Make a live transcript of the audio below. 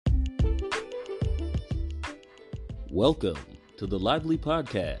Welcome to the Lively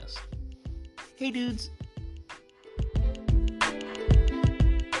Podcast. Hey, dudes.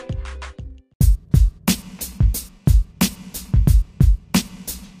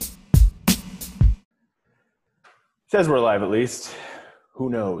 Says we're live at least. Who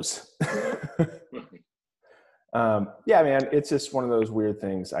knows? Yeah, man, it's just one of those weird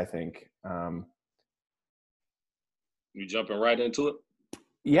things, I think. You jumping right into it?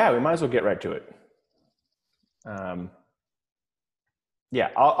 Yeah, we might as well get right to it. Yeah,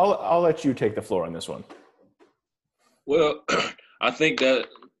 I'll let you take the floor on this one. Well, I think that,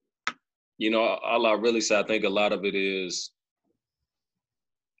 all I really say, I think a lot of it is,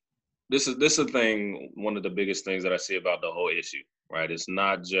 this is a thing, one of the biggest things that I see about the whole issue, right? It's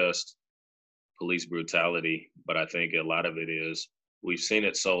not just police brutality, but I think a lot of it is we've seen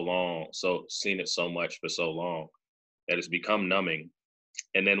it so much for so long that it's become numbing.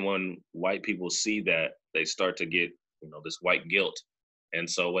 And then when white people see that, they start to get, this white guilt. And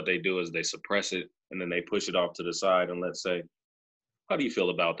so what they do is they suppress it and then they push it off to the side and let's say, how do you feel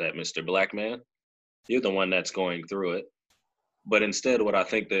about that, Mr. Black man? You're the one that's going through it. But instead, what I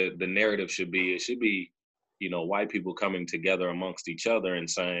think the narrative should be, white people coming together amongst each other and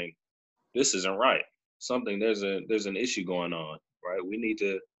saying, this isn't right. There's an issue going on, right? We need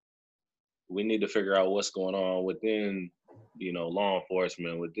to figure out what's going on within, law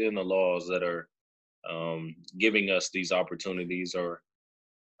enforcement, within the laws that are giving us these opportunities, or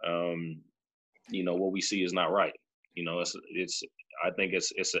what we see is not right. I think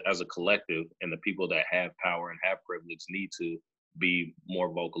it's as a collective, and the people that have power and have privilege need to be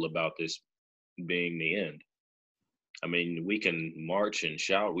more vocal about this being the end. I mean, we can march and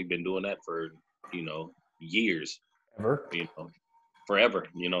shout. We've been doing that for, years. Forever,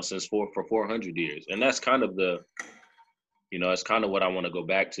 since for 400 years. And that's kind of it's kind of what I want to go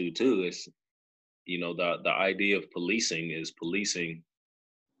back to too, is, the idea of policing is policing,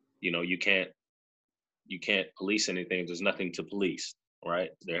 you can't police anything. There's nothing to police, right?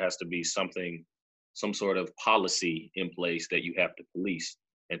 There has to be some sort of policy in place that you have to police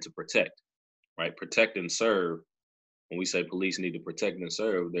and to protect, right? Protect and serve. When we say police need to protect and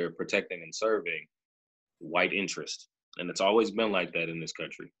serve, they're protecting and serving white interest. And it's always been like that in this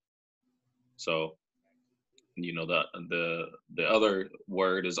country. So, the other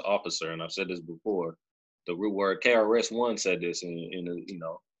word is officer. And I've said this before, the root word, KRS-One said this in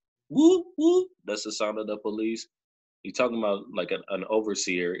whoop, whoop, that's the sound of the police. You're talking about like an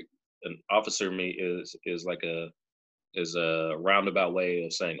overseer. An officer is a roundabout way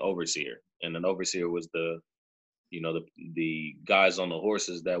of saying overseer. And an overseer was the guys on the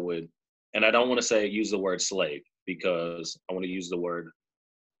horses that would, and I don't want to use the word slave, because I want to use the word,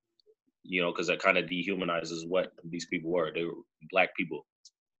 because that kind of dehumanizes what these people were. They were Black people,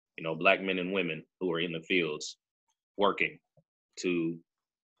 Black men and women who were in the fields working to,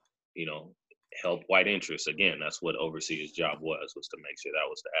 help white interests. Again, that's what overseer's job was to make sure that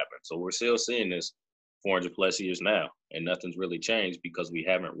was to happen. So we're still seeing this 400 plus years now, and nothing's really changed because we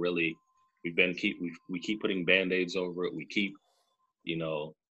haven't really, we keep putting Band-Aids over it. We keep,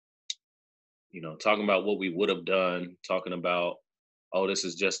 talking about what we would have done, talking about, oh, this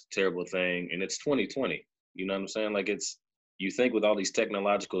is just a terrible thing. And it's 2020, you know what I'm saying? Like, you think with all these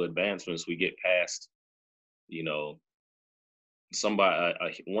technological advancements, we get past,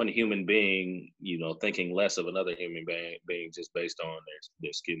 one human being, thinking less of another human being just based on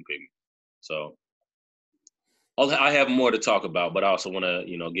their skin pigment. So I have more to talk about, but I also want to,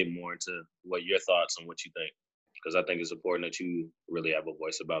 get more into what your thoughts and what you think, because I think it's important that you really have a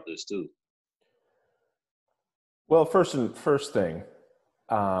voice about this too. Well, first thing,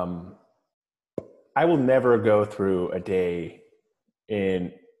 I will never go through a day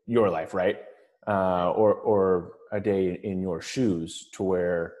in your life, right? Or a day in your shoes to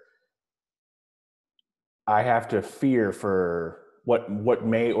where I have to fear for what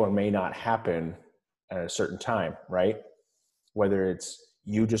may or may not happen at a certain time, right? Whether it's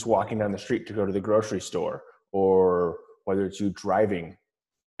you just walking down the street to go to the grocery store, or whether it's you driving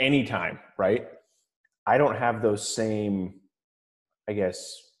anytime, right? I don't have those same, I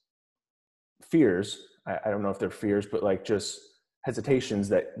guess, fears. I don't know if they're fears, but like just hesitations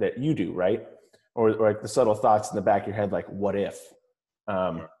that you do, right? Or like the subtle thoughts in the back of your head, like, what if?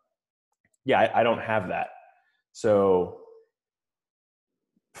 Yeah, I don't have that. So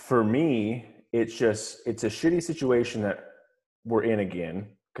for me, it's a shitty situation that we're in again,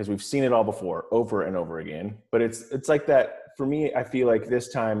 because we've seen it all before, over and over again. But it's like that for me. I feel like this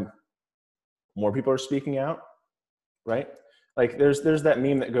time more people are speaking out, right? Like there's that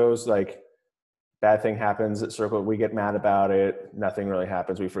meme that goes like, bad thing happens at Circle, we get mad about it, nothing really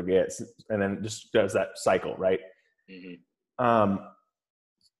happens, we forget, and then just does that cycle, right? Um,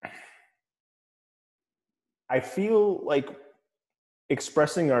 I feel like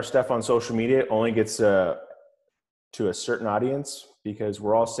expressing our stuff on social media only gets to a certain audience because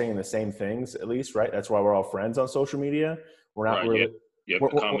we're all saying the same things, at least, right? That's why we're all friends on social media. We're not really. You have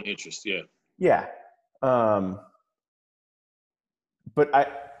a common interest, yeah. Yeah. But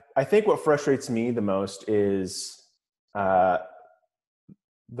I think what frustrates me the most is the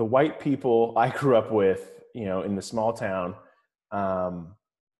white people I grew up with, in the small town,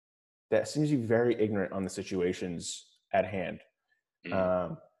 that seems to be very ignorant on the situations at hand.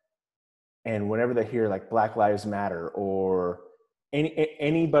 And whenever they hear like Black Lives Matter or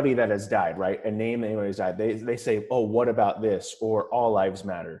anybody that has died, right? A name anybody has died, they say, oh, what about this? Or all lives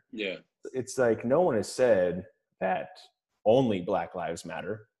matter. Yeah. It's like no one has said that only Black Lives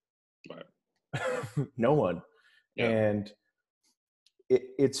Matter. Right. No one. Yeah. And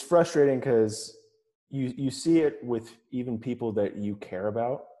it's frustrating because you see it with even people that you care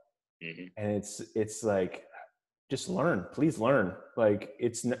about. And it's like, just learn, please learn. Like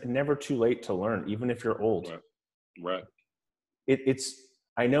it's never too late to learn, even if you're old. Right.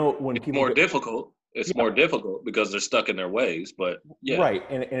 I know when it's people more difficult. It's more difficult because they're stuck in their ways, but yeah. Right.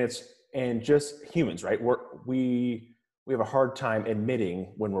 And just humans, right? We have a hard time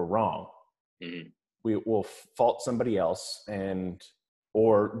admitting when we're wrong. We will fault somebody else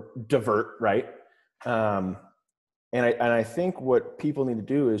or divert, right? And I think what people need to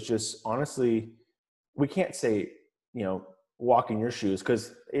do is just honestly, we can't say, walk in your shoes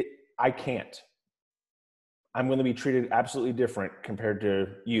because I can't. I'm going to be treated absolutely different compared to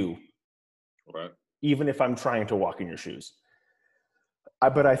you. Right. Even if I'm trying to walk in your shoes.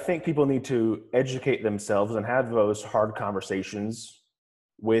 But I think people need to educate themselves and have those hard conversations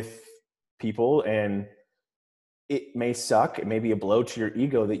with people. And it may suck. It may be a blow to your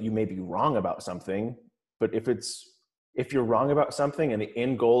ego that you may be wrong about something. But if you're wrong about something and the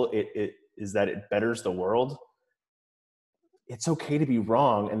end goal it is that it betters the world, it's okay to be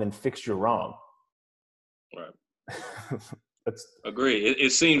wrong and then fix your wrong. Right. Agree.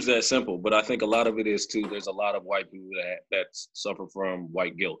 It seems that simple, but I think a lot of it is too. There's a lot of white people that suffer from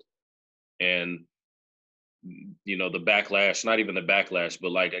white guilt, and the backlash. Not even the backlash,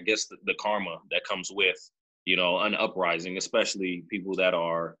 but like I guess the karma that comes with an uprising, especially people that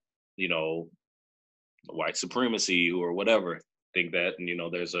are white supremacy or whatever, think that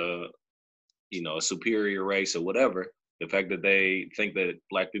there's a superior race or whatever. The fact that they think that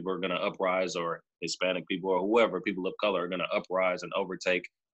Black people are going to uprise or Hispanic people or whoever, people of color, are going to uprise and overtake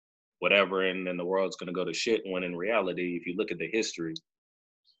whatever, and then the world's going to go to shit. When in reality, if you look at the history,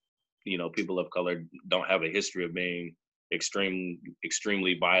 people of color don't have a history of being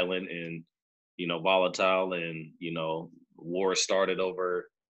extremely violent and volatile, and wars started over,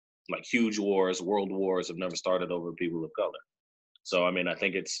 like huge wars, world wars have never started over people of color. So I mean, I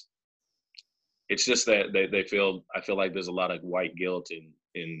think it's just that I feel like there's a lot of white guilt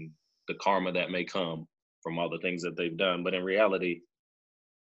in the karma that may come from all the things that they've done. But in reality,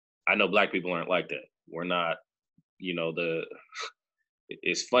 I know Black people aren't like that. We're not,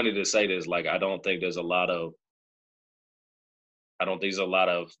 it's funny to say this, like, I don't think there's a lot of,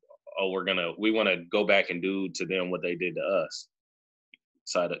 we want to go back and do to them what they did to us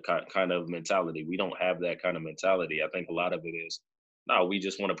side of kind of mentality. We don't have that kind of mentality. I think a lot of it is, no, we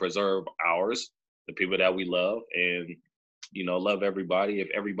just want to preserve ours, the people that we love, and love everybody. If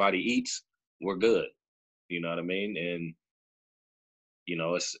everybody eats, we're good. You know what I mean? And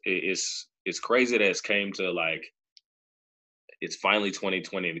it's crazy that it's came to, like, it's finally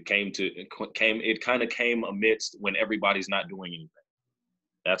 2020. It kind of came amidst when everybody's not doing anything.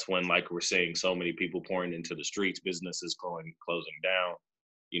 That's when, like, we're seeing so many people pouring into the streets, businesses closing down.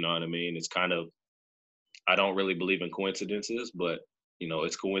 You know what I mean? It's kind of, I don't really believe in coincidences, but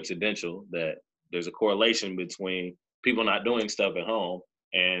it's coincidental that there's a correlation between people not doing stuff at home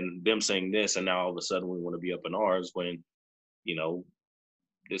and them saying this, and now all of a sudden we want to be up in ours when,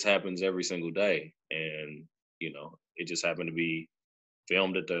 this happens every single day. And, it just happened to be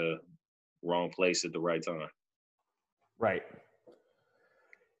filmed at the wrong place at the right time. Right.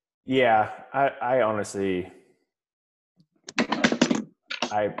 Yeah. I honestly,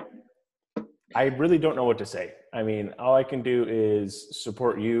 I really don't know what to say. I mean, all I can do is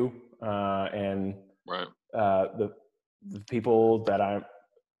support you and right. The people that I'm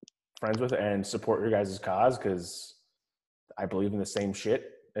friends with, and support your guys' cause, because I believe in the same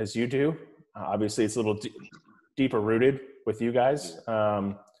shit as you do. Obviously, it's a little deeper rooted with you guys.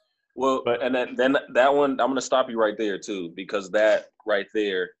 And then that one, I'm going to stop you right there too, because that right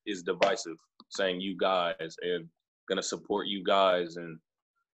there is divisive, saying you guys and going to support you guys. And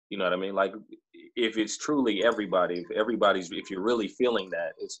you know what I mean? Like, if it's truly everybody, if you're really feeling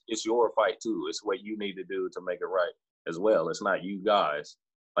that, it's your fight too. It's what you need to do to make it right as well. It's not you guys.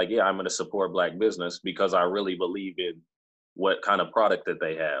 Like, yeah, I'm going to support Black business because I really believe in what kind of product that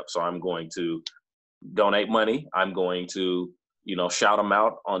they have. So I'm going to donate money. I'm going to, shout them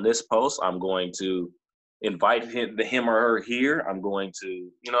out on this post. I'm going to invite him or her here. I'm going to,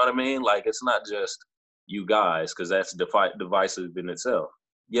 you know what I mean? Like, it's not just you guys, because that's divisive in itself.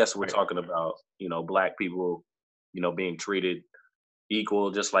 Yes, we're talking about, Black people, being treated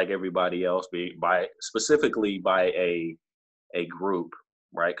equal, just like everybody else, specifically by a group,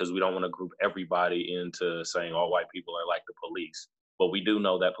 right? Because we don't want to group everybody into saying all white people are like the police. But we do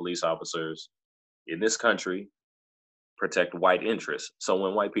know that police officers in this country protect white interests. So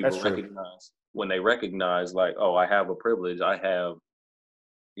when white people recognize like, oh, I have a privilege, I have,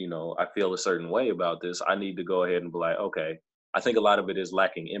 I feel a certain way about this, I need to go ahead and be like, okay, I think a lot of it is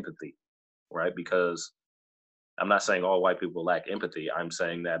lacking empathy, right? Because I'm not saying all white people lack empathy. I'm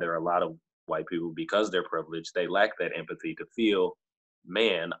saying that there are a lot of white people, because they're privileged, they lack that empathy to feel,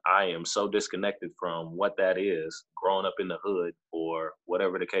 man, I am so disconnected from what that is, growing up in the hood, or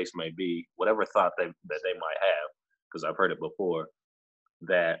whatever the case may be, whatever thought that they might have, because I've heard it before,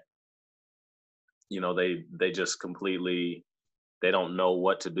 that, they just completely, they don't know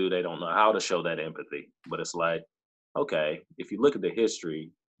what to do. They don't know how to show that empathy. But it's like, okay, if you look at the history,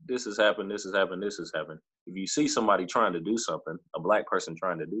 this has happened, this has happened, this has happened. If you see somebody trying to do something, a Black person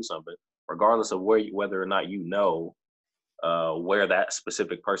trying to do something, regardless of whether or not where that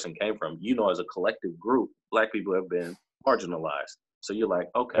specific person came from, as a collective group, Black people have been marginalized. So you're like,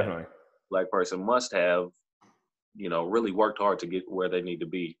 okay, definitely. Black person must have, really worked hard to get where they need to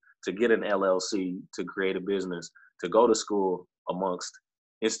be, to get an LLC, to create a business, to go to school amongst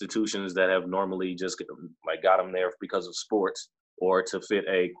institutions that have normally just got them there because of sports or to fit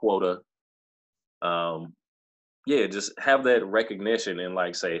a quota. Just have that recognition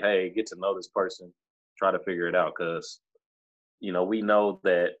and say, hey, get to know this person, try to figure it out. Because, we know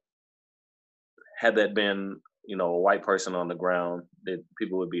that had that been, a white person on the ground, that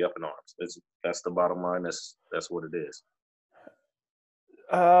people would be up in arms. That's the bottom line. That's what it is.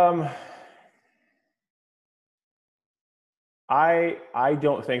 I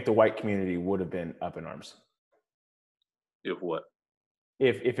don't think the white community would have been up in arms. If what?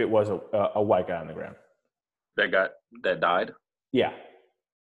 If it was a white guy on the ground that died. Yeah.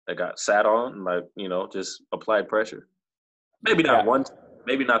 That got sat on, just applied pressure. Maybe not once,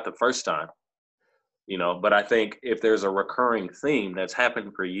 maybe not the first time, but I think if there's a recurring theme that's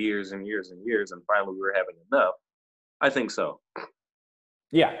happened for years and years and years, and finally we're having enough, I think so.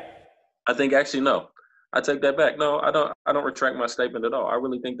 Yeah. I think actually, no, I take that back. No, I don't retract my statement at all. I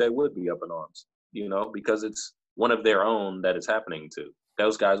really think they would be up in arms, because it's one of their own that it's happening to.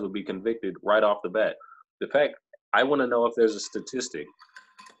 Those guys would be convicted right off the bat. The fact, I want to know if there's a statistic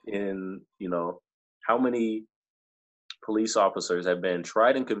in, how many police officers have been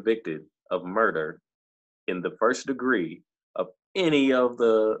tried and convicted of murder in the first degree of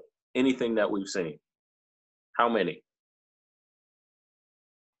anything that we've seen. How many?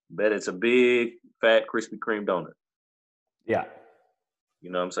 Bet it's a big, fat, Krispy Kreme donut. Yeah.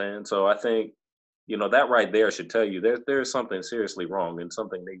 You know what I'm saying? So I think, that right there should tell you there's something seriously wrong and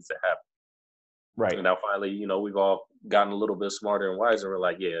something needs to happen. Right. And now finally, we've all gotten a little bit smarter and wiser. We're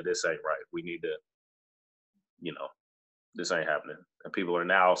like, yeah, this ain't right. We need to, this ain't happening. And people are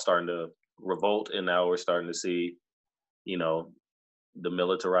now starting to revolt, and now we're starting to see, the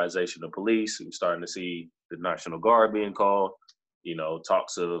militarization of police. We're starting to see the National Guard being called,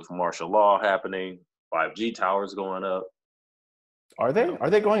 talks of martial law happening, 5G towers going up. Are they? Are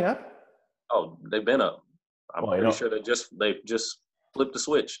they going up? Oh, they've been up. I'm pretty sure they've just flipped the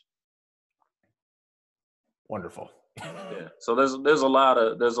switch. Wonderful. Yeah. So there's a lot going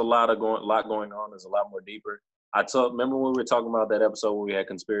on. There's a lot more deeper. Remember when we were talking about that episode where we had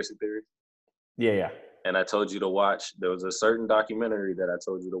conspiracy theories? Yeah. And I told you to watch. There was a certain documentary that I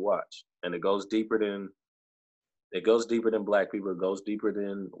told you to watch, and it goes deeper than Black people. It goes deeper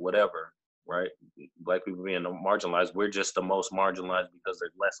than whatever, right? Black people being marginalized. We're just the most marginalized because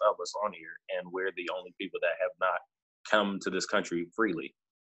there's less of us on here, and we're the only people that have not come to this country freely,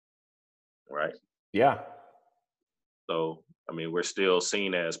 right? Yeah. So, we're still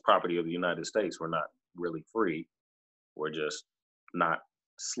seen as property of the United States. We're not really free. We're just not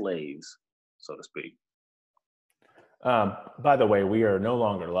slaves, so to speak. By the way, we are no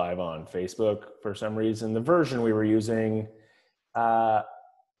longer live on Facebook for some reason. The version we were using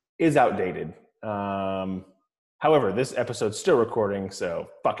is outdated. However, this episode's still recording, so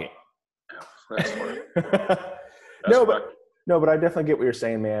fuck it. That's fine. No, but I definitely get what you're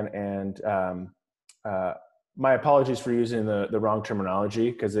saying, man. And my apologies for using the wrong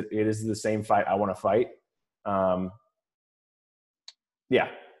terminology, because it is the same fight I want to fight. Yeah.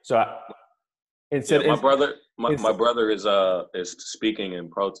 So instead, my brother is speaking in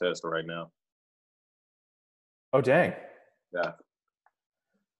protest right now. Oh dang. Yeah.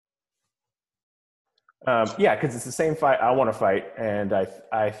 Yeah, because it's the same fight I want to fight, and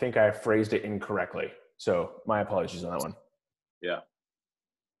I think I phrased it incorrectly. So my apologies on that one. Yeah.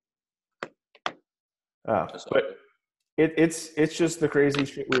 But it's just the crazy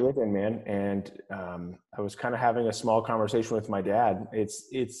shit we live in, man. And I was kind of having a small conversation with my dad.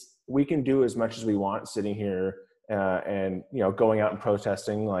 It's we can do as much as we want sitting here and going out and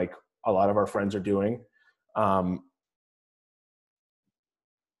protesting like a lot of our friends are doing. But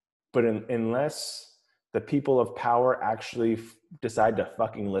unless the people of power actually decide to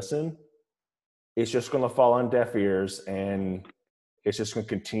fucking listen, it's just going to fall on deaf ears, and it's just going to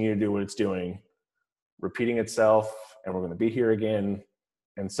continue to do what it's doing, repeating itself, and we're going to be here again,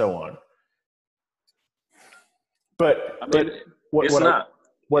 and so on. But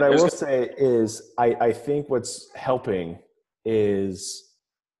what I will say is I think what's helping is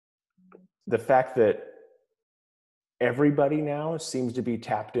the fact that everybody now seems to be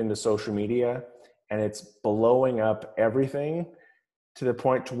tapped into social media, and it's blowing up everything to the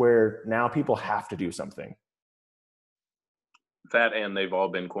point to where now people have to do something. That, and they've all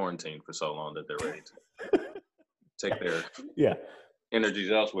been quarantined for so long that they're ready to take their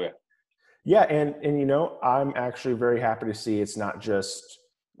energies elsewhere. Yeah, and I'm actually very happy to see it's not just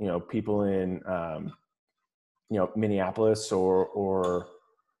people in Minneapolis or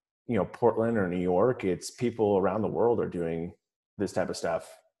Portland or New York. It's people around the world are doing this type of stuff,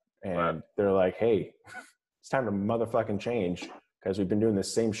 and they're like, hey, it's time to motherfucking change, because we've been doing the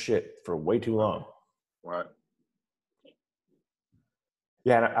same shit for way too long. Right.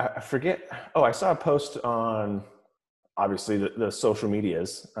 Yeah, and I forget. Oh, I saw a post on obviously the social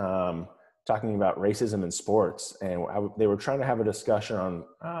medias talking about racism in sports, and they were trying to have a discussion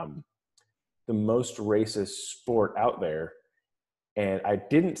on the most racist sport out there. And I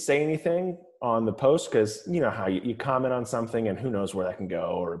didn't say anything on the post because you know how you comment on something and who knows where that can go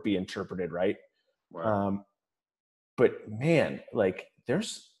or be interpreted, right? But man, like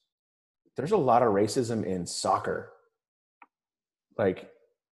there's a lot of racism in soccer. Like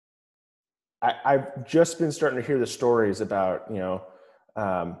I've just been starting to hear the stories about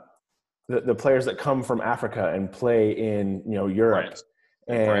the players that come from Africa and play in Europe,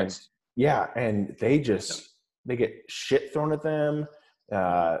 and they get shit thrown at them.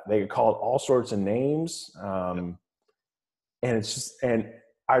 They get called all sorts of names, and it's just. And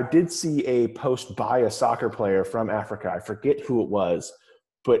I did see a post by a soccer player from Africa. I forget who it was,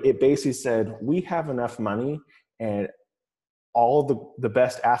 but it basically said, "We have enough money and all the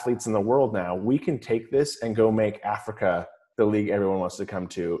best athletes in the world now. We can take this and go make Africa the league everyone wants to come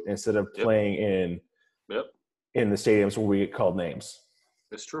to, instead of playing in the stadiums where we get called names."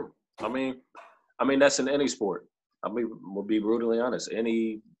 It's true. I mean that's in any sport. I mean, we'll be brutally honest.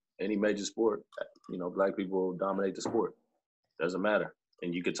 Any major sport, black people dominate the sport. Doesn't matter.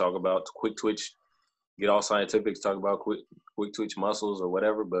 And you could talk about quick twitch, get all scientific, talk about quick twitch muscles or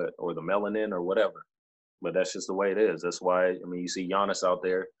whatever, or the melanin or whatever. But that's just the way it is. That's why, you see Giannis out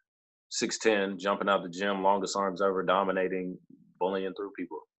there, 6'10", jumping out the gym, longest arms ever, dominating, bullying through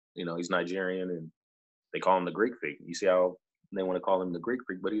people. He's Nigerian, and they call him the Greek freak. You see how they want to call him the Greek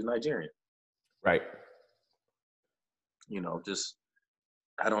freak, but he's Nigerian. Right. Just,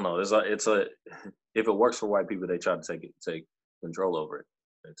 I don't know. It's a if it works for white people, they try to take control over it.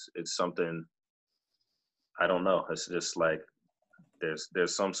 It's something, I don't know. It's just like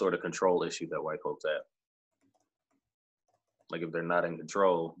there's some sort of control issue that white folks have. Like if they're not in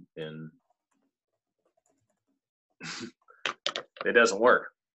control, then it doesn't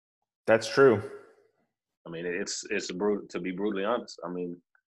work. That's true. It's to be brutally honest.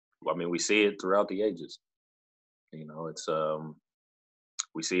 We see it throughout the ages. It's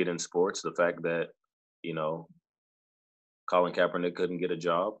we see it in sports. The fact that Colin Kaepernick couldn't get a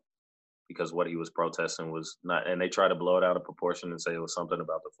job because what he was protesting was not, and they try to blow it out of proportion and say it was something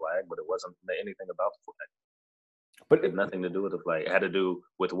about the flag, but it wasn't anything about the flag. But it had nothing to do with the flag. It had to do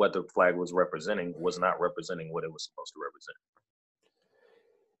with what the flag was representing, was not representing what it was supposed to represent.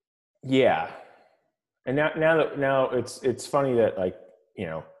 Yeah. And now it's funny that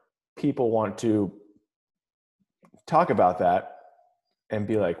people want to talk about that and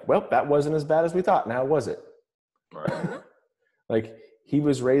be like, well, that wasn't as bad as we thought. Now was it? Right. Like he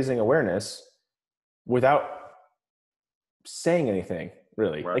was raising awareness without saying anything,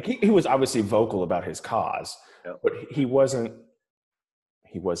 really. Right. Like he was obviously vocal about his cause, but he wasn't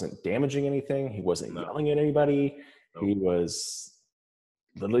He wasn't damaging anything. He wasn't No. yelling at anybody. Nope. He was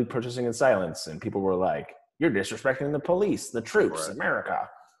literally protesting in silence. And people were like, "You're disrespecting the police, the troops, Right. America."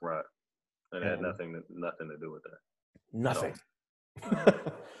 Right. And it had And nothing to do with that. nothing.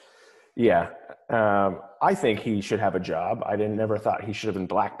 Yeah. I think he should have a job. I never thought he should have been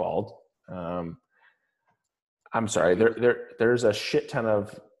blackballed. I'm sorry. There's a shit ton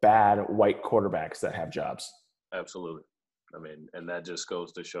of bad white quarterbacks that have jobs. Absolutely. I mean, and that just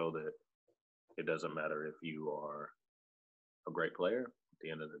goes to show that it doesn't matter if you are a great player at the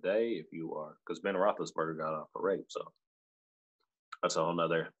end of the day, if you are, because Ben Roethlisberger got off for rape. So that's a whole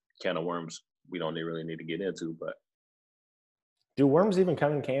nother can of worms we don't really need to get into. But Do worms even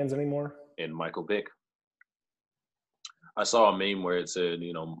come in cans anymore? in Michael Vick, I saw a meme where it said,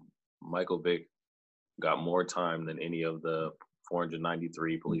 Michael Vick got more time than any of the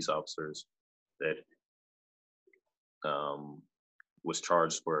 493 police officers that was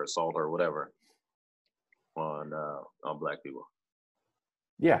charged for assault or whatever on black people.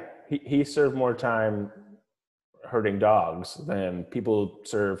 Yeah, he served more time hurting dogs than people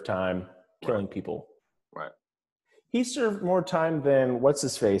serve time killing people. Right. He served more time than what's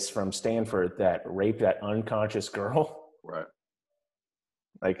his face from Stanford that raped that unconscious girl. Right.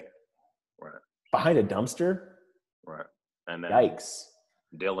 Like, right, behind a dumpster. right, and then Yikes!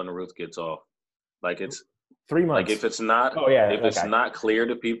 Dylan Ruth gets off. Like it's 3 months. like if it's not, if it's not clear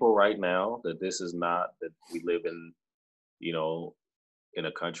to people right now that this is not that we live in, in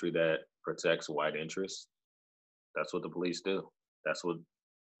a country that protects white interests. That's what the police do. That's what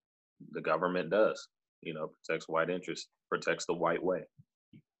the government does. Protects white interests, protects the white way.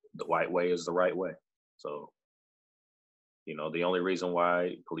 The white way is the right way. So, the only reason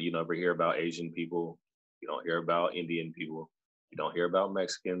why you never hear about Asian people, you don't hear about Indian people, you don't hear about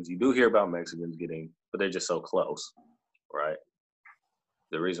Mexicans. You do hear about Mexicans but they're just so close, right?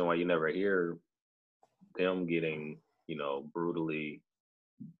 The reason why you never hear them getting, brutally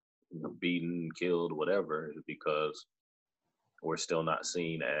beaten, killed, whatever, is because we're still not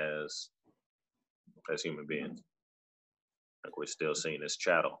seen as human beings. Like we're still seen as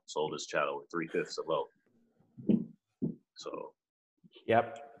chattel, sold as chattel with 3/5 of vote. So,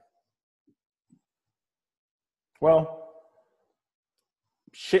 Yep. Well,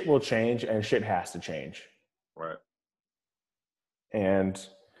 shit will change, and shit has to change. right. And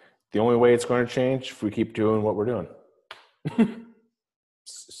the only way it's going to change if we keep doing what we're doing.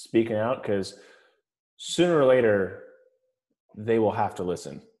 Speaking out, because sooner or later they will have to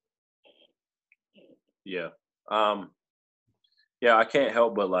listen. Yeah. Yeah, I can't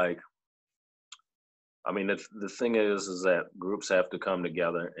help but the thing is that groups have to come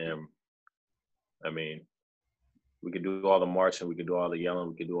together, and we could do all the marching, we could do all the yelling,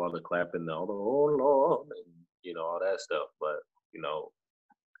 we could do all the clapping, all the oh Lord, and, all that stuff. But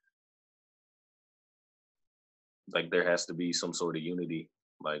there has to be some sort of unity,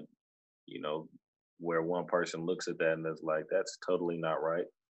 where one person looks at that and is like, that's totally not right.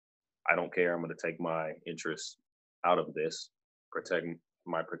 I don't care. I'm going to take my interests out of this, protect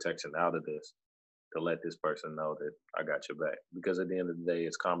my protection out of this, to let this person know that I got your back. Because at the end of the day,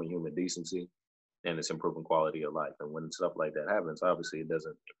 it's common human decency and it's improving quality of life. And when stuff like that happens, obviously it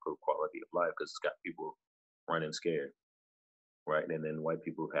doesn't improve quality of life because it's got people running scared, right? And then white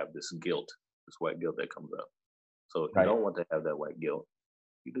people have this guilt, this white guilt that comes up. So if you don't want to have that white guilt,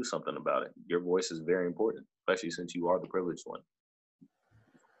 you do something about it. Your voice is very important, especially since you are the privileged one.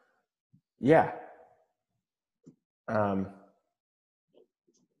 Yeah.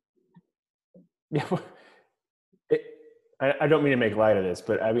 Yeah. I don't mean to make light of this,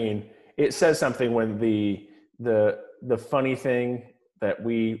 but I mean, it says something when the funny thing that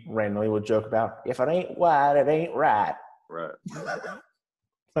we randomly would joke about, if it ain't white, it ain't right. Right.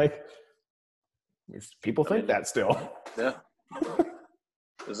 Like, people think that still. Yeah.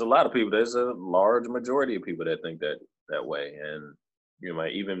 There's a lot of people. There's a large majority of people that think that way, and you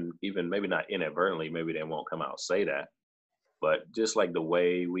might even maybe not inadvertently, maybe they won't come out and say that, but just like the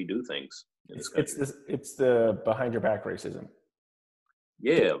way we do things in this country. It's the behind your back racism.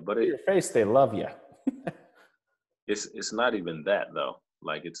 Yeah, but in your face, they love you. It's not even that though.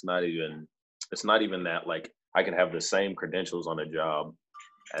 Like it's not even that. Like I can have the same credentials on a job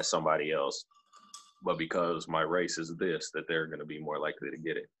as somebody else, but because my race is this, that they're going to be more likely to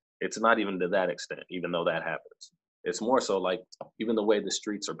get it. It's not even to that extent, even though that happens. It's more so like even the way the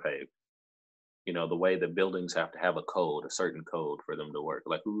streets are paved, the way the buildings have to have a code, a certain code for them to work.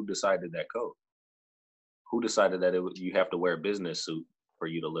 Like who decided that code? Who decided that you have to wear a business suit for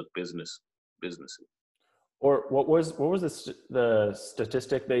you to look businessy? Or what was the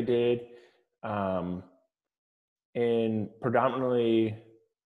statistic they did in predominantly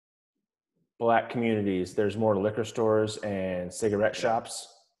black communities, there's more liquor stores and cigarette shops.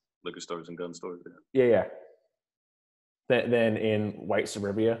 Liquor stores and gun stores. Yeah. Than in white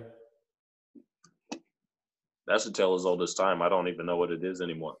suburbia. That's a tale as old as time. I don't even know what it is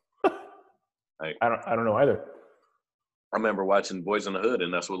anymore. I don't know either. I remember watching Boys in the Hood,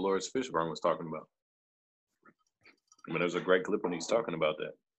 and that's what Lawrence Fishburne was talking about. I mean, there's a great clip when he's talking about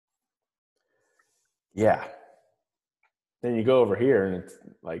that. Yeah. Then you go over here and it's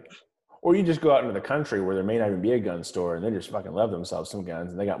like, or you just go out into the country where there may not even be a gun store and they just fucking love themselves some guns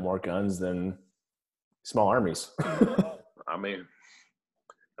and they got more guns than small armies. I mean,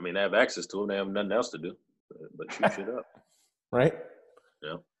 they have access to them. They have nothing else to do but shoot shit up. Right?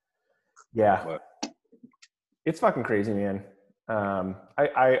 Yeah. Yeah. But it's fucking crazy, man.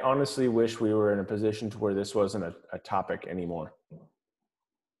 I honestly wish we were in a position to where this wasn't a topic anymore.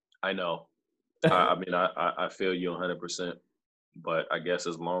 I know. I mean, I feel you 100%. But I guess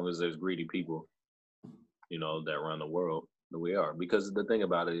as long as there's greedy people, that run the world, that we are. Because the thing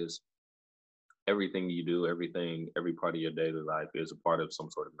about it is, everything you do, every part of your daily life is a part of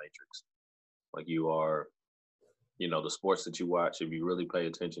some sort of matrix. Like you are, the sports that you watch, if you really pay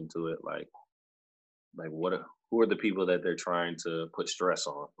attention to it, like who are the people that they're trying to put stress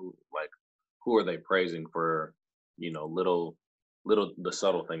on? Who are they praising for, little the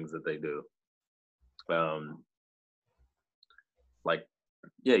subtle things that they do?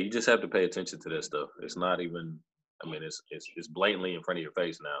 You just have to pay attention to this stuff. It's not even. I mean, it's blatantly in front of your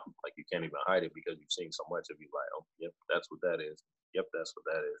face now. Like you can't even hide it because you've seen so much of you. Like, oh, yep, that's what that is. Yep, that's what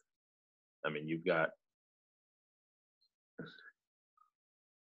that is. I mean, you've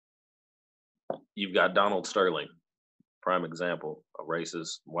got Donald Sterling, prime example, a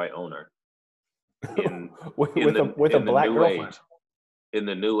racist white owner. with a black girlfriend. In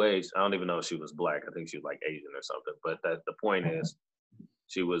the new age, I don't even know if she was black. I think she was like Asian or something. But the point is,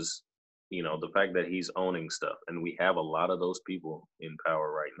 she was, the fact that he's owning stuff. And we have a lot of those people in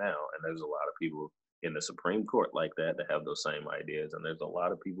power right now. And there's a lot of people in the Supreme Court like that have those same ideas. And there's a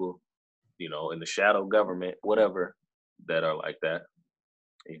lot of people, in the shadow government, whatever, that are like that.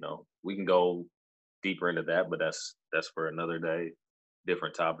 We can go deeper into that, but that's for another day,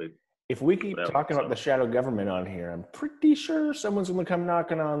 different topic. If we keep talking about the shadow government on here, I'm pretty sure someone's going to come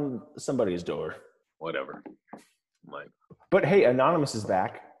knocking on somebody's door. Whatever. But hey, Anonymous is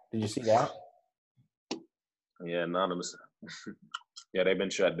back. Did you see that? Yeah, Anonymous. Yeah, they've been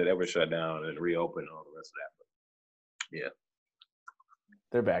shut. They were shut down and reopened and all the rest of that. But yeah,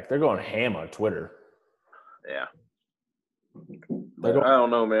 they're back. They're going ham on Twitter. Yeah. I don't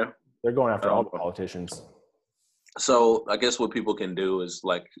know, man. They're going after all the politicians. So I guess what people can do is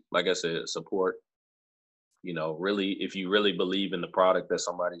like I said, support. Really, if you really believe in the product that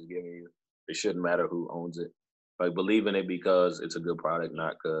somebody's giving you, it shouldn't matter who owns it. Like believe in it because it's a good product,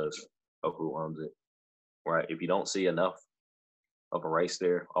 not because of who owns it. Right? If you don't see enough of a race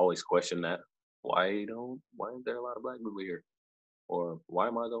there, always question that. Why isn't there a lot of black people here? Or why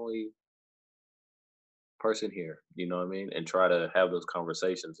am I the only person here? You know what I mean? And try to have those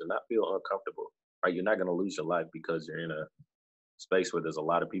conversations and not feel uncomfortable. Right? You're not going to lose your life because you're in a space where there's a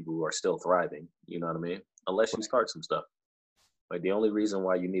lot of people who are still thriving. You know what I mean? Unless you start some stuff. Like the only reason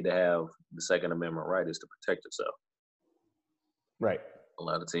why you need to have the Second Amendment right is to protect yourself. Right. A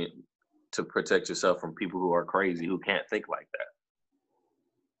lot of to protect yourself from people who are crazy, who can't think like that.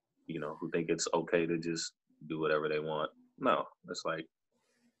 Who think it's okay to just do whatever they want. No, it's like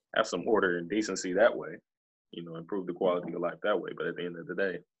have some order and decency that way. Improve the quality of life that way. But at the end of the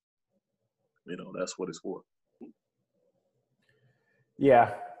day, that's what it's for.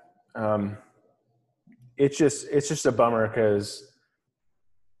 Yeah. It's just a bummer because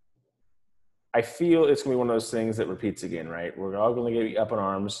I feel it's going to be one of those things that repeats again, right? We're all going to get up in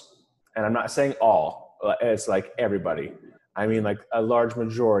arms. And I'm not saying all. It's like everybody. I mean, like a large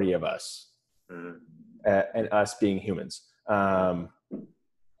majority of us, and us being humans,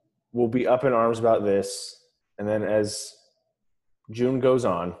 will be up in arms about this. And then as June goes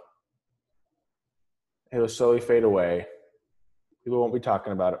on, it'll slowly fade away. People won't be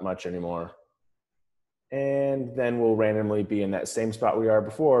talking about it much anymore. And then we'll randomly be in that same spot we are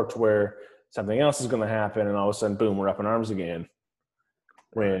before to where something else is going to happen. And all of a sudden, boom, we're up in arms again.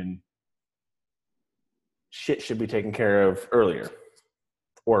 When shit should be taken care of earlier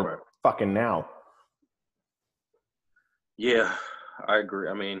or fucking now. Yeah, I agree.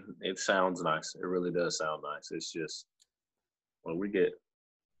 I mean, it sounds nice. It really does sound nice. It's just when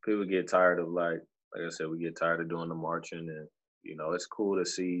people get tired of like I said, we get tired of doing the marching and, it's cool to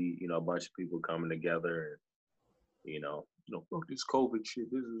see, a bunch of people coming together and, fuck this COVID shit.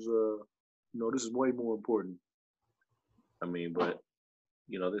 This is, this is way more important. I mean, but,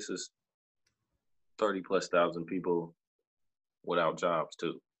 this is 30+ thousand people without jobs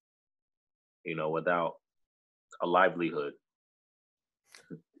too. Without a livelihood.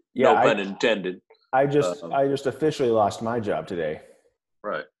 Yeah, No pun intended. I just officially lost my job today.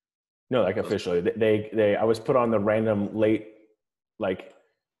 Right. No, like officially. They I was put on the random late, like,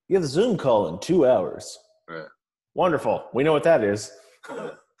 you have a Zoom call in 2 hours. Right. Wonderful. We know what that is.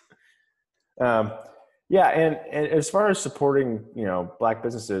 Yeah, and as far as supporting, Black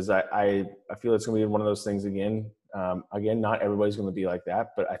businesses, I feel it's going to be one of those things again. Again, not everybody's going to be like that,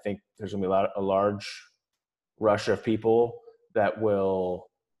 but I think there's going to be a large rush of people that will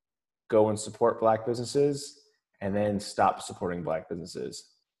go and support Black businesses and then stop supporting Black businesses.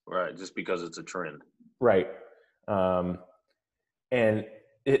 Right, just because it's a trend. Right. And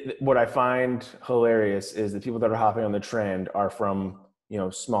what I find hilarious is the people that are hopping on the trend are from,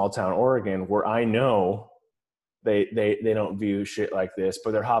 small town Oregon, where I know they don't view shit like this,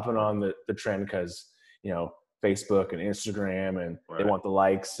 but they're hopping on the trend because, Facebook and Instagram, and they want the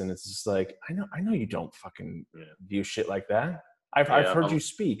likes. And it's just like, I know you don't fucking view shit like that. I've heard you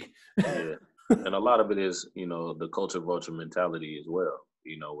speak. Yeah. And a lot of it is, the culture vulture mentality as well,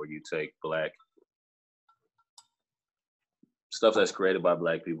 where you take Black stuff that's created by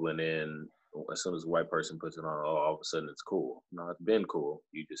Black people, and then as soon as a white person puts it on, all of a sudden it's cool. No, it's been cool.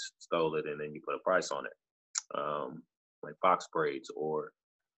 You just stole it and then you put a price on it. Like Fox braids, or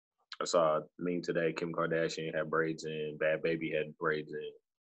I saw a meme today, Kim Kardashian had braids in, Bad Baby had braids in.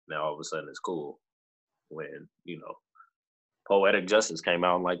 Now all of a sudden it's cool. When, Poetic Justice came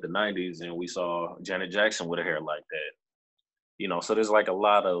out in like the 90s and we saw Janet Jackson with a hair like that. So there's like a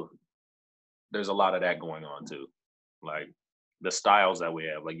lot of that going on too. Like the styles that we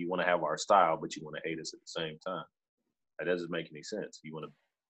have, like you want to have our style, but you want to hate us at the same time. That doesn't make any sense. You want to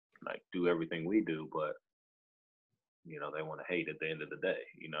like do everything we do, but they want to hate at the end of the day.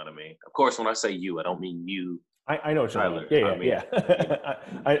 You know what I mean? Of course, when I say you, I don't mean you. I know what you mean. Yeah.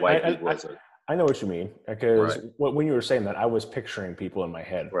 White people. I know what you mean, because when you were saying that, I was picturing people in my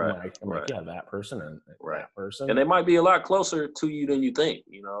head. Right. I'm like, yeah, that person and that person. And they might be a lot closer to you than you think.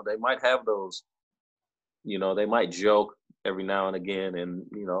 They might have those, they might joke every now and again. And,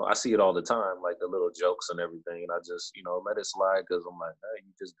 I see it all the time, like the little jokes and everything. And I just, let it slide because I'm like, hey,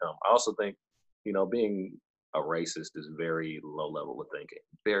 you just dumb. I also think, being a racist is very low level of thinking.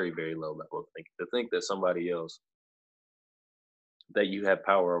 Very, very low level of thinking. To think that somebody else, that you have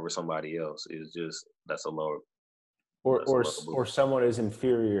power over somebody else is just, that's a lower. Or someone is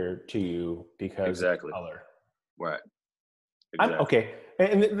inferior to you because of color. Right. Exactly. Okay.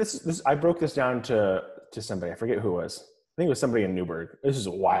 And this I broke this down to somebody. I forget who it was. I think it was somebody in Newburgh. This is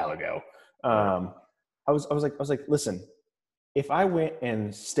a while ago. I was like, listen, if I went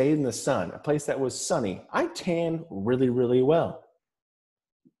and stayed in the sun, a place that was sunny, I tan really, really well.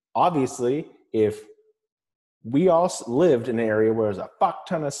 Obviously, if we all lived in an area where there's a fuck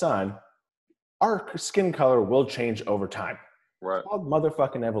ton of sun, our skin color will change over time. Right. It's called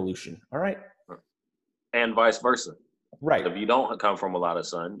motherfucking evolution. All right. And vice versa. Right. If you don't come from a lot of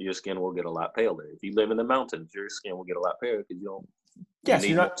sun, your skin will get a lot paler. If you live in the mountains, your skin will get a lot paler because you don't. Yes,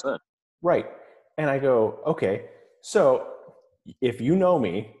 you're not sun. Right. And I go, okay, so if you know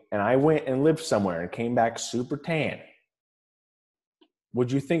me and I went and lived somewhere and came back super tan,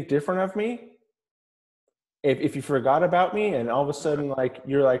 would you think different of me? If you forgot about me and all of a sudden, like,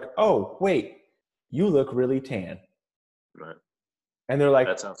 you're like, oh, wait, you look really tan. Right. And they're like,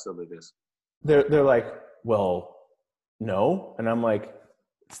 that's how silly it is. They're like, well, no. And I'm like,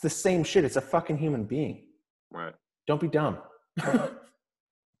 it's the same shit. It's a fucking human being. Right. Don't be dumb. Yeah.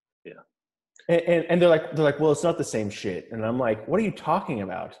 And they're like, well, it's not the same shit. And I'm like, what are you talking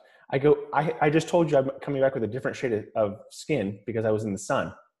about? I go, I just told you I'm coming back with a different shade of skin because I was in the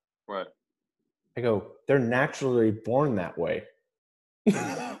sun. Right. I go, they're naturally born that way.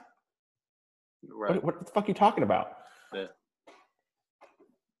 Right. What the fuck are you talking about? Yeah.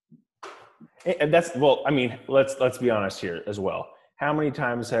 And that's, well, I mean, let's be honest here as well. How many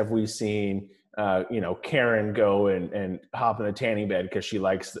times have we seen, Karen go and hop in a tanning bed because she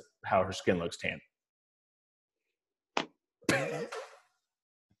likes how her skin looks tan?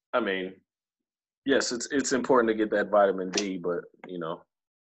 I mean, yes, it's important to get that vitamin D, but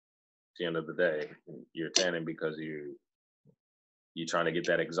at the end of the day, you're tanning because you're trying to get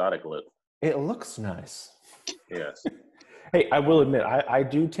that exotic look. It looks nice. Yes. Hey, I will admit, I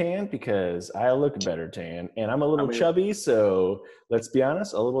do tan because I look better tan, and I'm a little chubby, so let's be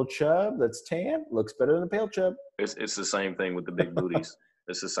honest, a little chub that's tan looks better than a pale chub. It's the same thing with the big booties.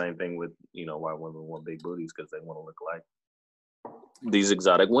 It's the same thing with, why women want big booties, because they want to look like these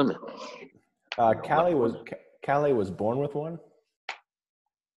exotic women. Callie was born with one.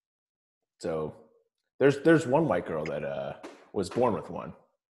 So There's one white girl that was born with one.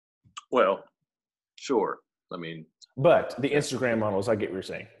 Well, sure. I mean, But the Instagram models, I get what you're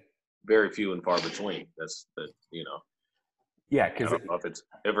saying. very few and far between. That's the Yeah, I because don't know if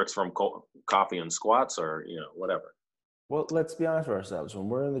it's from coffee and squats or whatever. well, let's be honest with ourselves. When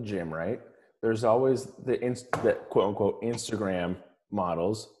we're in the gym, right? There's always the quote unquote Instagram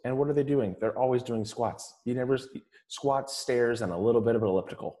models, and what are they doing? They're always doing squats. You never squats, stairs, and a little bit of an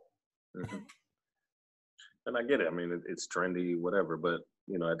elliptical. Mm-hmm. And I get it. I mean, it's trendy, whatever. But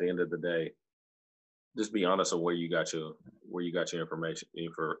at the end of the day, just be honest of where you got your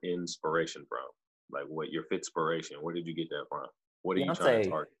inspiration from. Like what your fitspiration. Where did you get that from? What are you trying to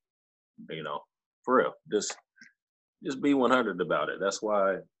target? For real. Just be 100 about it. That's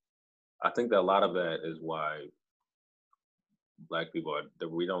why I think that a lot of that is why Black people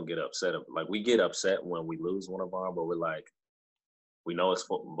we don't get upset. Like we get upset when we lose one of our, but we're like, we know it's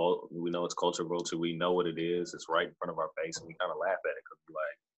culture vulture. We know what it is. It's right in front of our face, and we kind of laugh at it because we're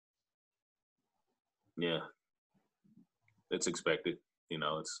like, yeah, it's expected.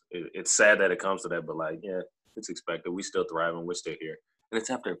 It's sad that it comes to that, but like, yeah, it's expected. We still thriving. We're still here, and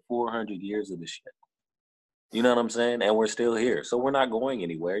it's after 400 years of this shit. You know what I'm saying? And we're still here, so we're not going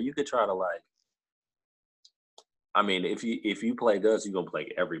anywhere. You could try to I mean, if you plague us, you're gonna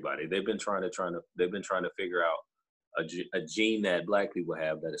plague everybody. They've been trying to figure out a gene that Black people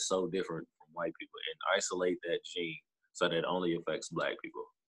have that is so different from white people, and isolate that gene so that it only affects Black people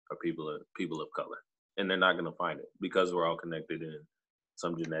or people of color. And they're not gonna find it because we're all connected in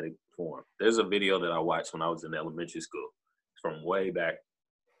some genetic form. There's a video that I watched when I was in elementary school from way back,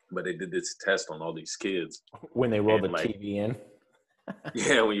 but they did this test on all these kids when they roll the TV in.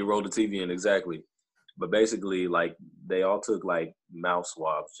 Yeah, when you roll the TV in, exactly. But basically, like they all took like mouth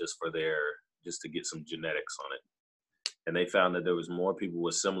swabs just to get some genetics on it, and they found that there was more people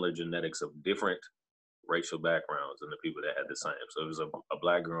with similar genetics of different racial backgrounds than the people that had the same. So it was a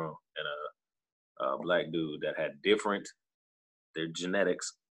Black girl and a Black dude that had their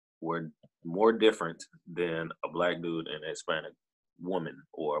genetics were more different than a Black dude and a Hispanic woman,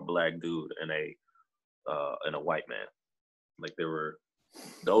 or a Black dude and a white man. Like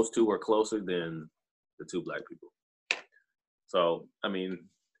those two were closer than the two Black people. So I mean,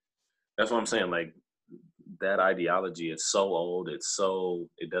 that's what I'm saying. Like that ideology is so old. It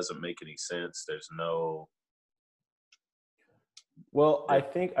doesn't make any sense. There's no. Well, I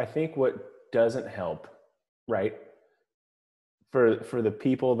think what doesn't help, right? For the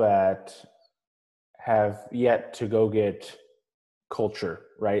people that have yet to go get culture,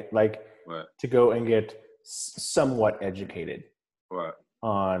 right? Like Right. to go and get somewhat educated Right.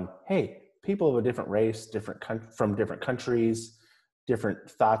 on, hey, people of a different race, from different countries, different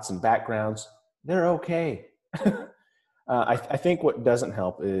thoughts and backgrounds, they're okay. I think what doesn't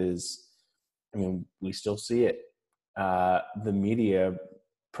help is, I mean, we still see it. The media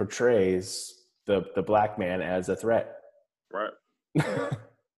portrays the Black man as a threat. Right.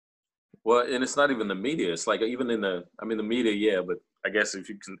 Well, and it's not even the media. It's like even the media, yeah, but I guess if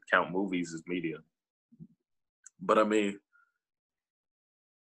you can count movies as media. But I mean,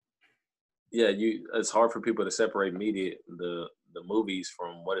 yeah, it's hard for people to separate the movies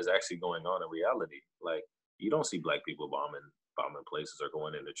from what is actually going on in reality. Like you don't see Black people bombing places or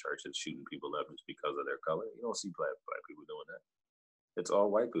going into churches shooting people up just because of their color. You don't see black people doing that. It's all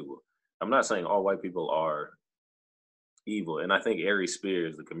white people. I'm not saying all white people are evil, and I think Ari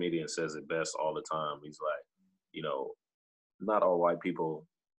Spears, the comedian, says it best all the time. He's like, not all white people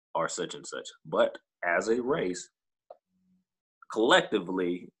are such and such, but as a race,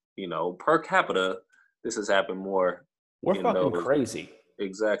 collectively, per capita, this has happened more. We're fucking crazy.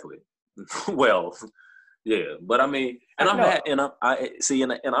 Exactly. Well, yeah, but I mean, and I'm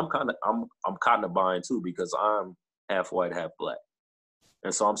kind of buying too, because I'm half white, half Black,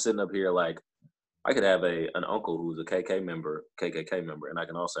 and so I'm sitting up here like I could have an uncle who's a KKK member, and I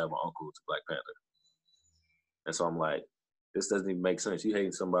can also have an uncle who's a Black Panther, and so I'm like, this doesn't even make sense. You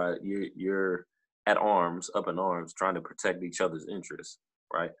hate somebody, you're up in arms, trying to protect each other's interests,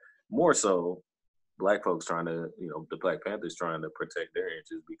 right? More so, Black folks trying to, the Black Panthers trying to protect their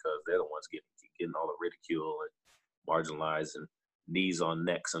interests because they're the ones getting all the ridicule and marginalized and knees on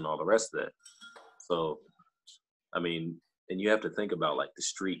necks and all the rest of that. So, I mean, and you have to think about like the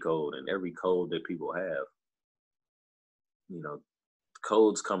street code and every code that people have.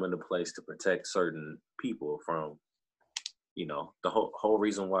 Codes come into place to protect certain people from, the whole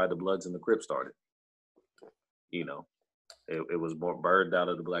reason why the Bloods and the Crips started. It was more birthed out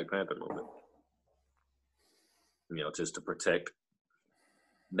of the Black Panther movement. Just to protect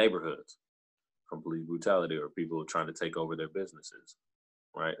neighborhoods from police brutality or people trying to take over their businesses,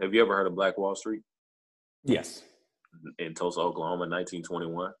 right? Have you ever heard of Black Wall Street? Yes. in Tulsa, Oklahoma, in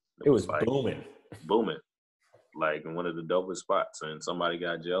 1921. It was like booming. booming, like in one of the dopest spots. And somebody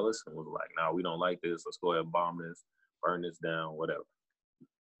got jealous and was like, "No, we don't like this. Let's go ahead and bomb this, burn this down, whatever."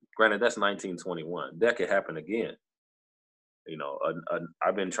 Granted, that's 1921. That could happen again. You know,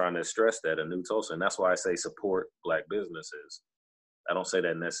 I've been trying to stress that a new Tulsa, and that's why I say support Black businesses. I don't say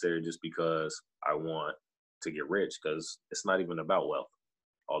that necessarily just because I want to get rich, because it's not even about wealth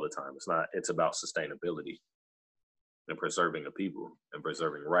all the time. It's not. It's about sustainability and preserving a people and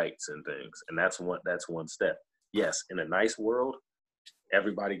preserving rights and things. And that's one step. Yes, in a nice world,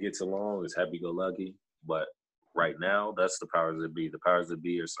 everybody gets along, is happy-go-lucky. But right now, that's the powers that be. The powers that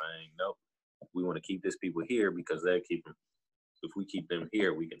be are saying, nope, we want to keep these people here because they keep them. If we keep them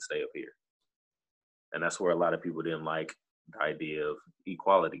here, we can stay up here. And that's where a lot of people didn't like the idea of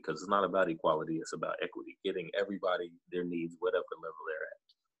equality, because it's not about equality, it's about equity, getting everybody their needs, whatever level they're at.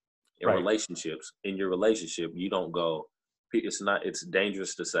 In relationships, in your relationship, you don't go, it's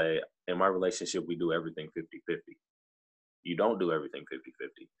dangerous to say, in my relationship, we do everything 50-50. You don't do everything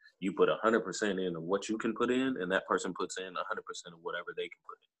 50-50. You put 100% in of what you can put in, and that person puts in 100% of whatever they can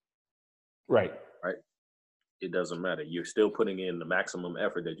put in. Right. Right. It doesn't matter. You're still putting in the maximum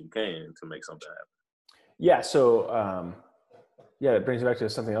effort that you can to make something happen. Yeah. So, it brings me back to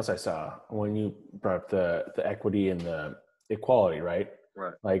something else I saw when you brought up the equity and the equality, right?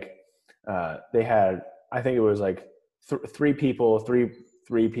 Right. Like, they had, I think it was like three people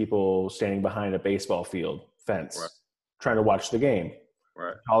standing behind a baseball field fence, right. trying to watch the game.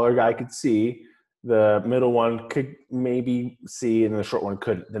 Right. The taller guy could see, the middle one could maybe see, and the short one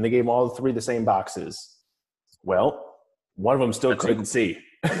couldn't. Then they gave all three the same boxes. Well, one of them still couldn't see.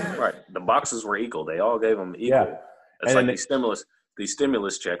 Right. The boxes were equal. They all gave them equal. Yeah. It's like these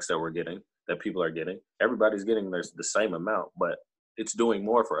stimulus checks that we're getting, that people are getting. Everybody's getting the same amount, but it's doing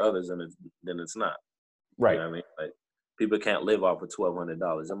more for others than it's not. Right. You know what I mean? Like, people can't live off of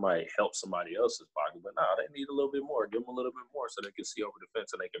 $1,200. It might help somebody else's pocket, but no, they need a little bit more. Give them a little bit more so they can see over the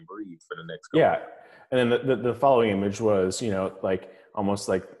fence and they can breathe for the next couple. Yeah. And then the following image was, like almost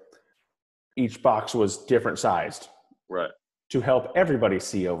like each box was different sized. Right. To help everybody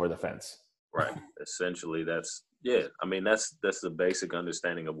see over the fence. Right. Essentially, that's the basic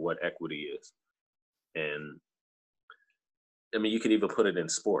understanding of what equity is. And I mean, you could even put it in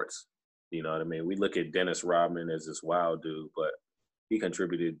sports. You know what I mean? We look at Dennis Rodman as this wild dude, but he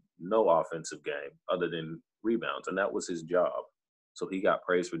contributed no offensive game other than rebounds, and that was his job. So he got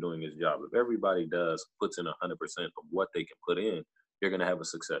praised for doing his job. If everybody puts in 100% of what they can put in, you're going to have a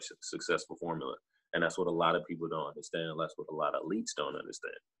successful formula. And that's what a lot of people don't understand. That's what a lot of elites don't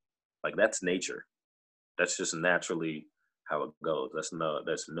understand. Like, that's nature. That's just naturally how it goes. That's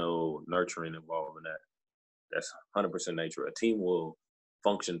no nurturing involved in that. That's 100% nature. A team will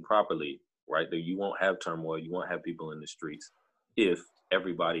function properly, right? That you won't have turmoil. You won't have people in the streets if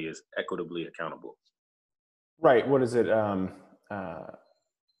everybody is equitably accountable. Right. What is it?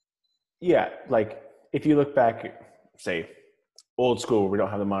 Like if you look back, say, old school, we don't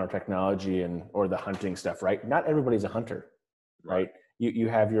have the modern technology or the hunting stuff, right? Not everybody's a hunter, right? You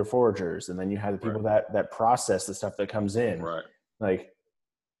have your foragers, and then you have the people that process the stuff that comes in. Right. Like,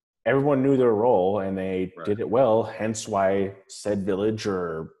 everyone knew their role and they did it well. Hence why said village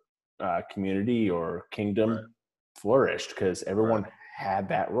or community or kingdom flourished, because everyone had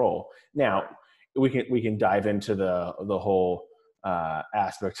that role. Now we can dive into the whole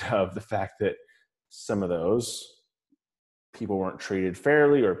aspect of the fact that some of those people weren't treated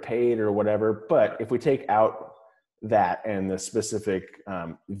fairly or paid or whatever. But if we take out that and the specific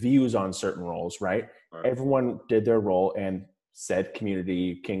views on certain roles, right? Everyone did their role, and said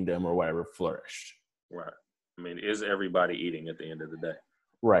community, kingdom, or whatever flourished. Right. I mean, is everybody eating at the end of the day?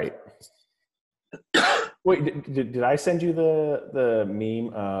 Right. Wait, did I send you the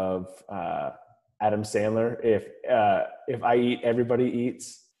meme of Adam Sandler? If I eat, everybody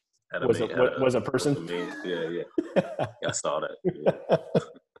eats. Was a person? Yeah. I saw that. Yeah.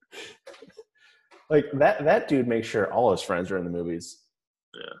 Like that dude makes sure all his friends are in the movies.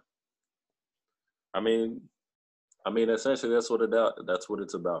 Yeah. I mean, essentially, that's what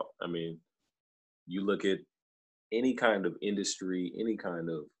it's about. I mean, you look at any kind of industry,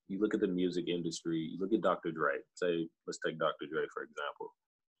 you look at the music industry, you look at Dr. Dre. Let's take Dr. Dre, for example.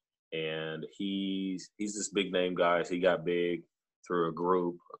 And he's this big name guy. He got big through a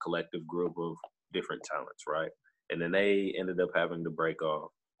collective group of different talents, right? And then they ended up having to break off.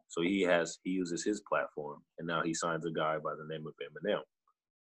 So he uses his platform, and now he signs a guy by the name of Eminem,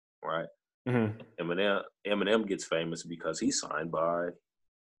 right? Mm-hmm. Eminem gets famous because he's signed by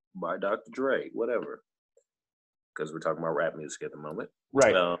Dr. Dre, whatever. Because we're talking about rap music at the moment,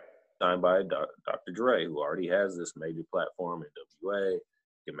 right? signed by Dr. Dre, who already has this major platform in WA,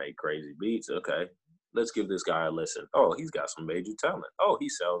 can make crazy beats. Okay, let's give this guy a listen. Oh, he's got some major talent. Oh, he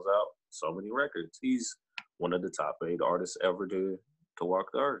sells out so many records. He's one of the top 8 artists ever to walk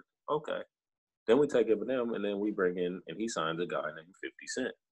the earth. Okay. Then we take Eminem and then we bring in, and he signs a guy named 50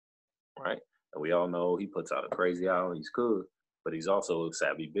 Cent, right? And we all know he puts out a crazy album. He's cool, but he's also a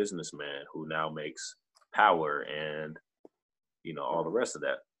savvy businessman who now makes power and, all the rest of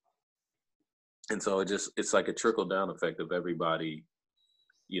that. And so it's like a trickle down effect of everybody.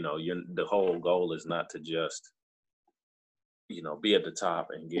 The whole goal is not to just, be at the top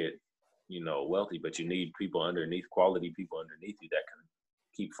and get, wealthy, but you need people underneath, quality people underneath you that can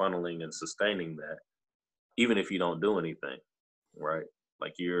keep funneling and sustaining that, even if you don't do anything, right?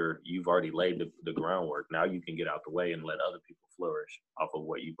 Like you've already laid the groundwork. Now you can get out the way and let other people flourish off of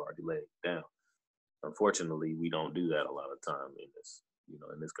what you've already laid down. Unfortunately, we don't do that a lot of time in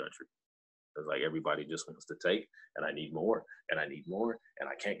this country. It's like everybody just wants to take, and I need more, and I need more, and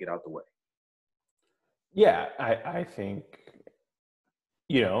I can't get out the way. Yeah, I think,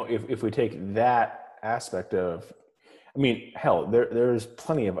 if we take that aspect of, hell, there's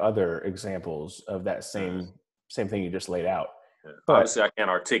plenty of other examples of that same thing you just laid out. Yeah. But obviously, I can't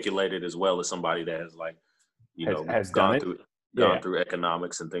articulate it as well as somebody that has has gone through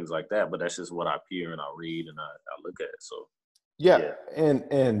economics and things like that. But that's just what I hear and I read and I look at. So yeah.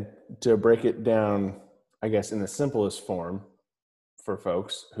 And to break it down, I guess in the simplest form for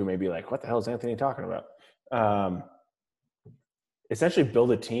folks who may be like, "What the hell is Anthony talking about?" Essentially,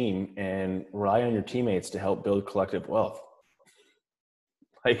 build a team and rely on your teammates to help build collective wealth.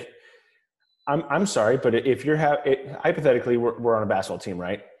 Like, I'm sorry, but if you're hypothetically, we're on a basketball team,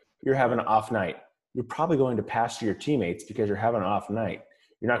 right? You're having an off night. You're probably going to pass to your teammates because you're having an off night.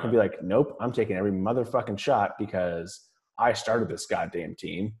 You're not going to be like, nope, I'm taking every motherfucking shot because I started this goddamn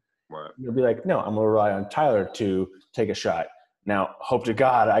team. Right. You'll be like, no, I'm going to rely on Tyler to take a shot. Now, hope to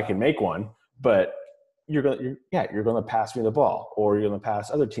God I can make one, but you're going to pass me the ball, or you're going to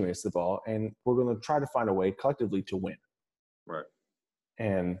pass other teammates the ball, and we're going to try to find a way collectively to win. Right.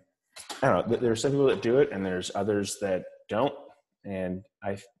 And I don't know, there's some people that do it and there's others that don't. And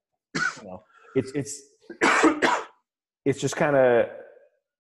it's just kind of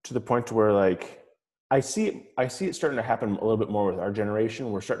to the point to where, like, I see it starting to happen a little bit more with our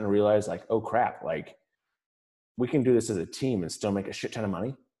generation. We're starting to realize, like, oh crap, like, we can do this as a team and still make a shit ton of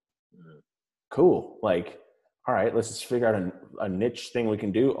money. Mm-hmm. Cool. Like, all right, let's just figure out a niche thing we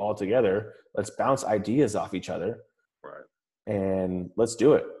can do all together. Let's bounce ideas off each other. Right. And let's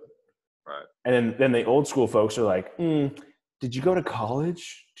do it. Right. And then the old school folks are like, did you go to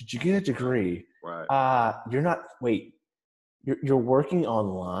college? Did you get a degree? Right. You're working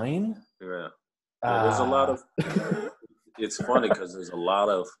online? Yeah. There's a lot of, it's funny because there's a lot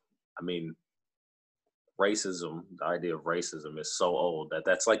of, racism, the idea of racism is so old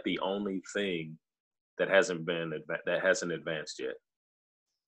that's like the only thing that hasn't advanced yet.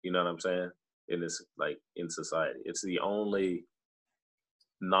 You know what I'm saying? In society, it's the only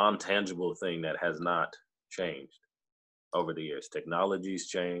non-tangible thing that has not changed over the years. Technology's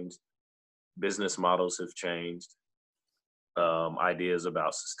changed, business models have changed, ideas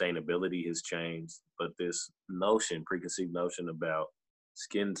about sustainability has changed, but this preconceived notion about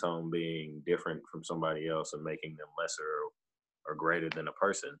skin tone being different from somebody else and making them lesser or greater than a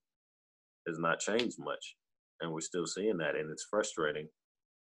person has not changed much. And we're still seeing that, and it's frustrating.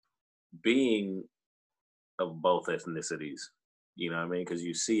 Being of both ethnicities, you know what I mean? Because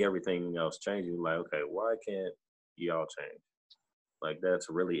you see everything else changing, like, okay, why can't y'all change? Like, that's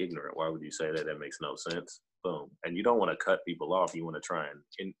really ignorant. Why would you say that? That makes no sense. Boom. And you don't want to cut people off. You want to try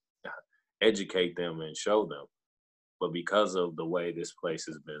and educate them and show them. But because of the way this place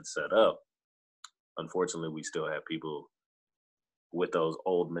has been set up, unfortunately, we still have people with those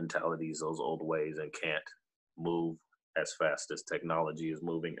old mentalities, those old ways, and can't move as fast as technology is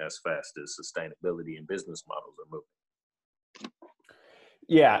moving, as fast as sustainability and business models are moving.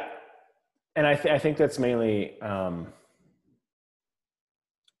 Yeah. And I think that's mainly,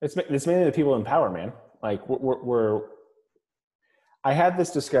 it's mainly the people in power, man. Like, I had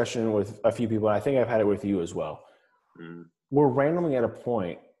this discussion with a few people, and I think I've had it with you as well. Mm. We're randomly at a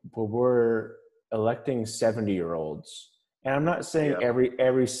point where we're electing 70-year-olds. And I'm not saying every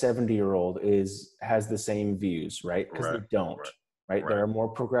 70-year-old has the same views, right? Because they don't, right? There are more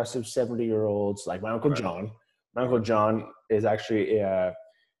progressive 70-year-olds, like my Uncle John. My Uncle John is actually a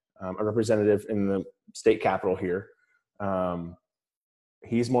representative in the state capitol here.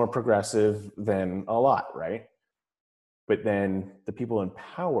 He's more progressive than a lot, right? But then the people in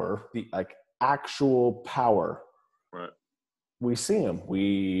power, the actual power, we see them.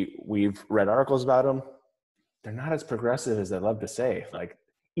 We've read articles about them. They're not as progressive as they love to say. Like,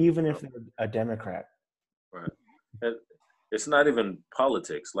 even if they're a Democrat. Right. And it's not even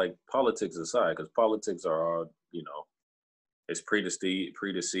politics. Like, politics aside, because politics are all, it's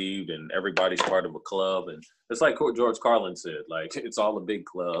predeceived, and everybody's part of a club. And it's like George Carlin said, like, it's all a big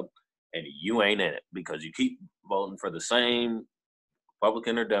club, and you ain't in it because you keep voting for the same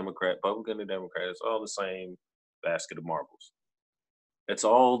Republican or Democrat. It's all the same basket of marbles. It's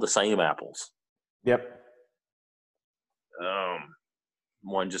all the same apples. Yep.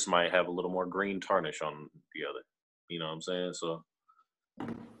 One just might have a little more green tarnish on the other. You know what I'm saying? So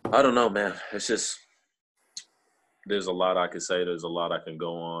I don't know, man. It's just, there's a lot I could say. There's a lot I can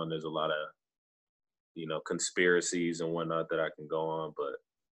go on. There's a lot of, conspiracies and whatnot that I can go on. But,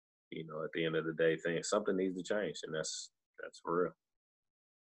 at the end of the day, something needs to change. And that's for real.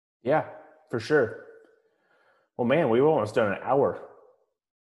 Yeah, for sure. Well, man, we've almost done an hour.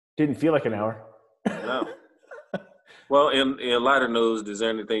 Didn't feel like an hour. No. Well, in lighter news, is there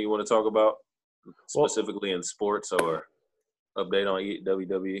anything you want to talk about specifically in sports or update on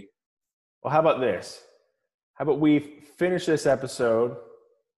WWE? Well, how about this? How about we finish this episode?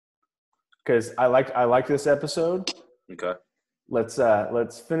 Because I like this episode. Okay. Let's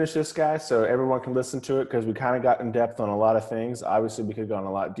finish this guy so everyone can listen to it, because we kind of got in depth on a lot of things. Obviously, we could have gone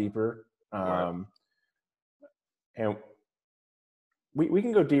a lot deeper. Right. And we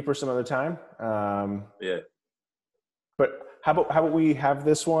can go deeper some other time. Yeah. But how about we have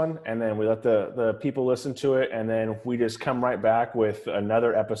this one, and then we let the people listen to it, and then we just come right back with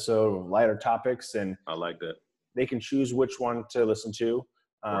another episode of lighter topics, and I like that. They can choose which one to listen to,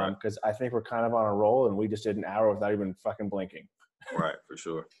 because I think we're kind of on a roll, and we just did an hour without even fucking blinking. Right, for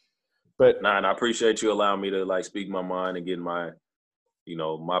sure. But and I appreciate you allowing me to speak my mind and get my,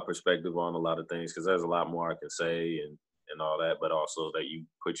 my perspective on a lot of things, because there's a lot more I can say and all that, but also that you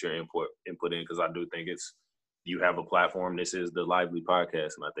put your input in, because I do think you have a platform. This is the Lively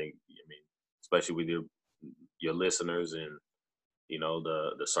Podcast, and I think, especially with your listeners and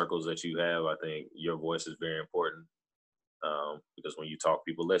the circles that you have, I think your voice is very important, because when you talk,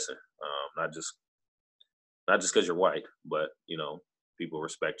 people listen. Not just because you're white, but people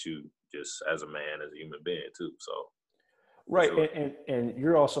respect you just as a man, as a human being too. So right, sure. and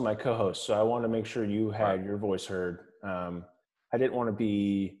you're also my co-host, so I want to make sure you had your voice heard. I didn't want to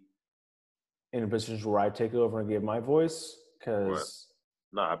be in a position where I take over and give my voice, because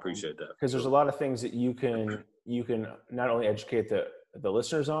no, I appreciate that, because there's a lot of things that you can not only educate the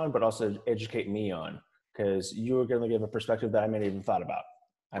listeners on, but also educate me on, because you're going to give a perspective that I may not even thought about.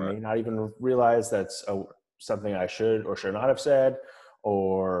 I may not even realize that's something I should or should not have said,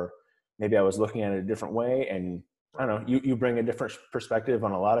 or maybe I was looking at it a different way. And I don't know, you bring a different perspective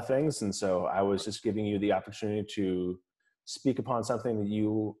on a lot of things, and so I was just giving you the opportunity to speak upon something that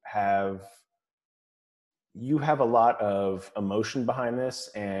you have a lot of emotion behind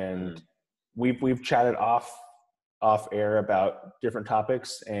this, and we've chatted off air about different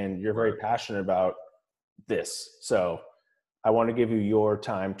topics, and you're very passionate about this. So I want to give you your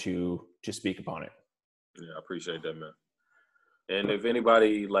time to speak upon it. Yeah, I appreciate that, man. And if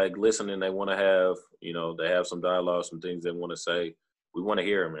anybody listening, they want to have, they have some dialogue, some things they want to say, we want to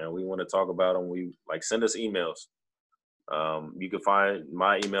hear them, man. We want to talk about them. We send us emails. You can find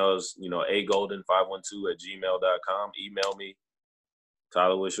my emails, agolden512@gmail.com. Email me.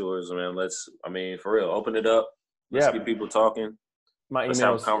 Tyler, what's yours, man? For real, open it up. Let's get people talking. Let's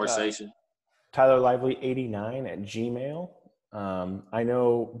have a conversation. TylerLively89@gmail. I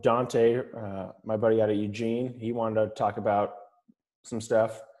know Dante, my buddy out of Eugene, he wanted to talk about some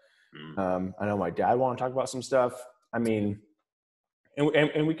stuff. I know my dad wanted to talk about some stuff. And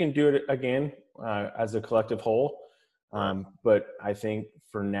we can do it again as a collective whole. But I think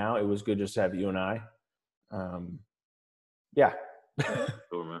for now, it was good just to have you and I. Yeah.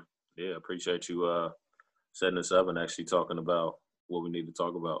 Sure, man. Yeah, appreciate you setting us up and actually talking about what we need to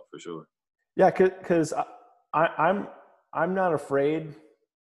talk about, for sure. Yeah, because I'm not afraid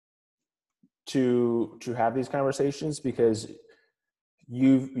to have these conversations, because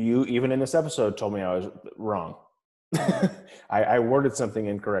you even in this episode told me I was wrong. I worded something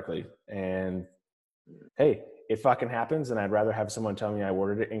incorrectly, and hey, it fucking happens, and I'd rather have someone tell me I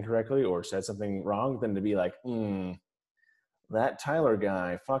worded it incorrectly or said something wrong than to be like, that Tyler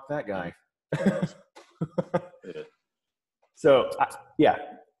guy, fuck that guy. Yeah. So,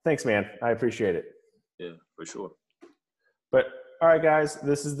 thanks, man. I appreciate it. Yeah, for sure. But, all right, guys,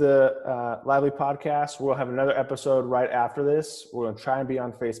 this is the Lively Podcast. We'll have another episode right after this. We're going to try and be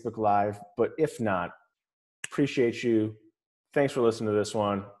on Facebook Live, but if not, appreciate you. Thanks for listening to this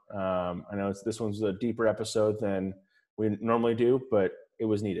one. I know this one's a deeper episode than we normally do, but it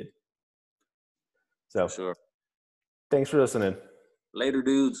was needed. So Sure. thanks for listening. Later,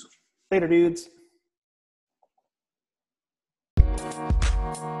 dudes. Later, dudes.